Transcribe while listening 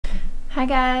Hi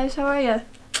guys, how are you?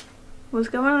 What's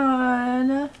going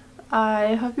on?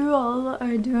 I hope you all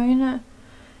are doing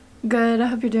good. I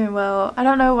hope you're doing well. I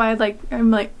don't know why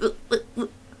I'm like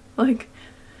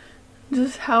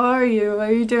just how are you?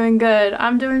 Are you doing good?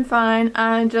 I'm doing fine.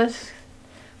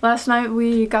 Last night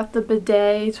we got the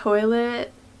bidet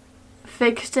toilet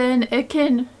fixed in. It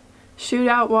can shoot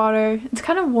out water. It's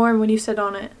kind of warm when you sit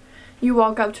on it. You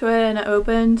walk up to it and it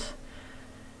opens.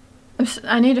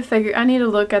 I need to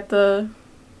look at the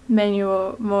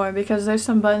manual more because there's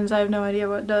some buttons I have no idea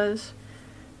what it does.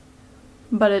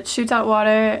 But it shoots out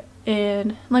water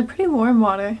and like pretty warm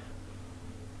water.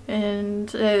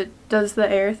 And it does the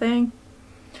air thing.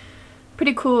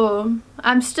 Pretty cool.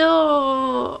 I'm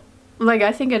still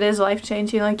I think it is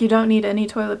life-changing. Like, you don't need any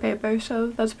toilet paper, so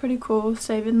that's pretty cool.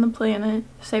 Saving the planet,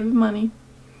 saving money.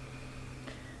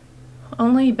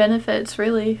 Only benefits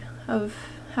really of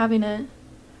having it.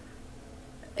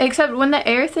 Except when the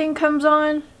air thing comes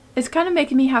on, it's kind of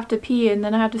making me have to pee and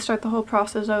then I have to start the whole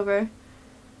process over.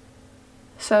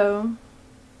 So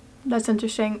that's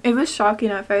interesting. It was shocking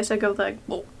at first. I go like,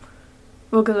 whoa.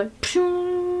 We'll go like,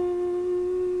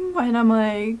 pshoo, and I'm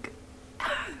like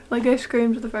I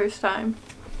screamed the first time.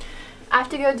 I have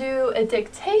to go do a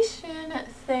dictation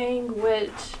thing,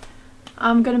 which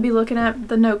I'm gonna be looking at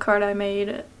the note card I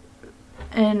made,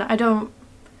 and I don't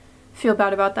feel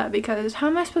bad about that because how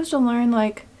am I supposed to learn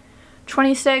like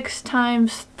 26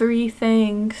 times 3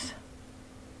 things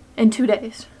in 2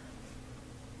 days?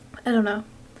 I don't know.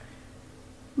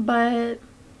 But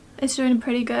it's doing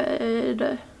pretty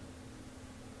good.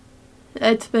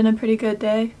 It's been a pretty good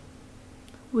day.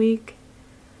 Week.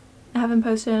 I haven't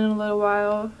posted in a little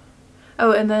while.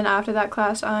 Oh, and then after that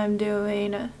class I'm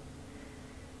doing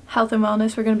health and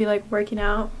wellness. We're gonna be like working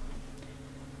out.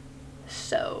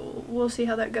 So we'll see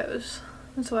how that goes.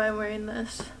 That's why I'm wearing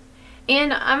this.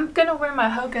 And I'm gonna wear my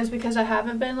Hokas because I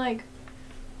haven't been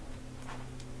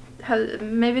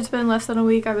maybe it's been less than a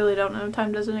week. I really don't know.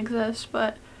 Time doesn't exist,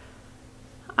 but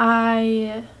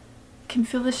I can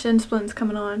feel the shin splints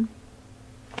coming on.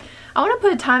 I want to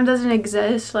put time doesn't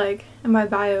exist like in my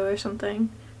bio or something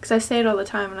because I say it all the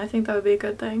time and I think that would be a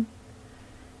good thing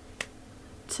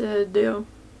to do.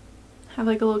 Have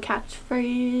like a little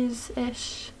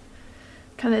catchphrase-ish.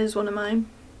 Kind of is one of mine.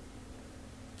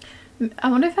 I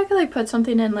wonder if I could like put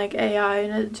something in like AI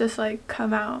and it just like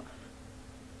come out.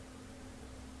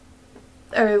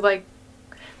 Or like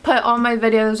put all my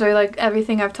videos or like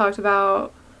everything I've talked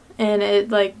about and it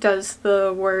like does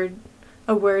a word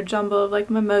jumble of like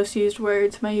my most used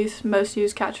words, my most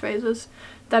used catchphrases.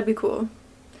 That'd be cool.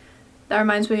 That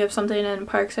reminds me of something in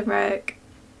Parks and Rec.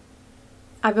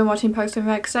 I've been watching Parks and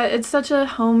Rec. It's such a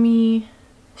homey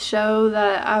show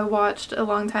that I watched a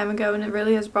long time ago and it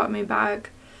really has brought me back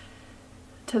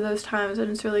to those times and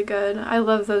it's really good. I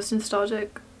love those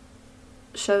nostalgic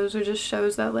shows or just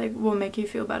shows that like will make you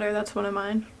feel better. That's one of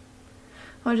mine.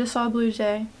 Oh, I just saw a blue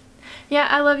jay. Yeah,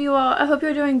 I love you all. I hope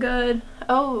you're doing good.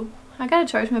 Oh, I gotta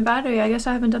charge my battery. I guess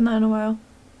I haven't done that in a while.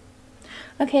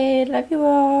 Okay, love you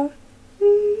all.